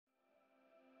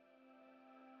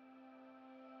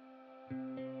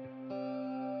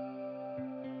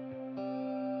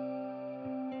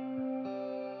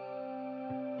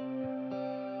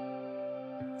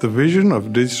The vision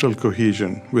of digital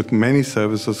cohesion, with many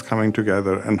services coming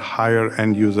together and higher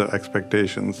end-user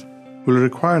expectations, will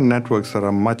require networks that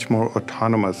are much more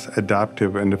autonomous,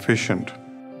 adaptive, and efficient.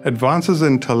 Advances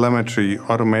in telemetry,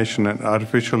 automation, and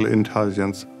artificial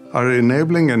intelligence are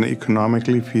enabling an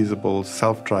economically feasible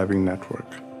self-driving network.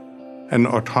 An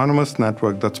autonomous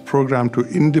network that's programmed to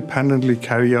independently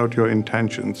carry out your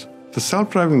intentions. The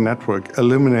self-driving network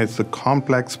eliminates the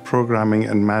complex programming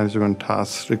and management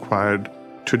tasks required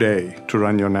today to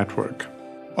run your network.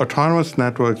 Autonomous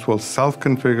networks will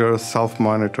self-configure,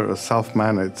 self-monitor,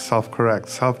 self-manage, self-correct,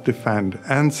 self-defend,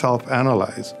 and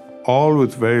self-analyze, all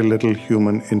with very little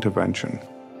human intervention.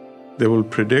 They will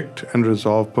predict and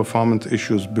resolve performance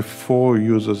issues before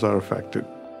users are affected.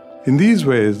 In these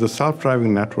ways, the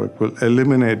self-driving network will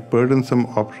eliminate burdensome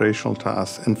operational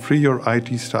tasks and free your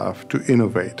IT staff to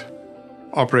innovate.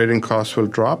 Operating costs will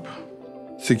drop,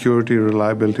 security,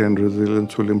 reliability, and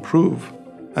resilience will improve,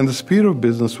 and the speed of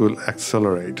business will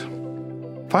accelerate.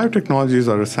 5 technologies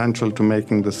are essential to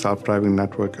making the self-driving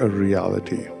network a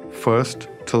reality. First,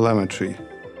 telemetry.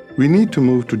 We need to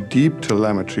move to deep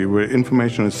telemetry where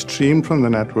information is streamed from the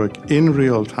network in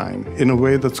real time in a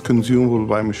way that's consumable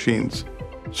by machines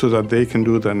so that they can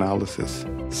do the analysis.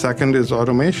 Second is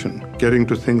automation, getting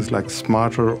to things like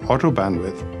smarter auto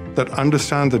bandwidth that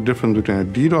understand the difference between a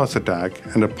DDoS attack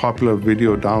and a popular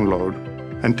video download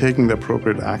and taking the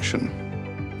appropriate action.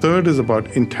 Third is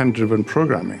about intent-driven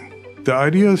programming. The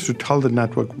idea is to tell the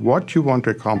network what you want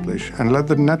to accomplish and let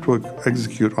the network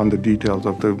execute on the details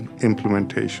of the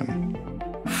implementation.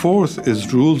 Fourth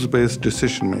is rules-based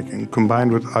decision-making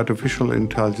combined with artificial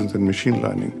intelligence and machine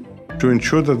learning to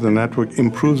ensure that the network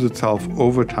improves itself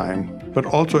over time, but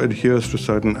also adheres to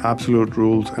certain absolute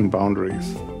rules and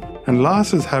boundaries. And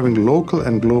last is having local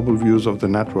and global views of the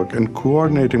network and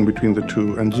coordinating between the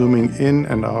two and zooming in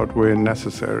and out where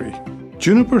necessary.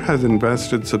 Juniper has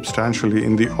invested substantially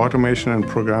in the automation and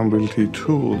programmability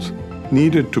tools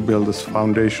needed to build this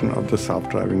foundation of the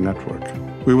self-driving network.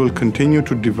 We will continue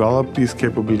to develop these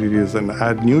capabilities and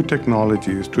add new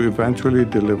technologies to eventually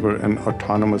deliver an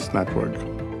autonomous network.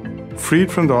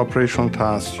 Freed from the operational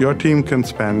tasks, your team can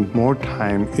spend more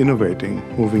time innovating,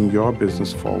 moving your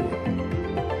business forward.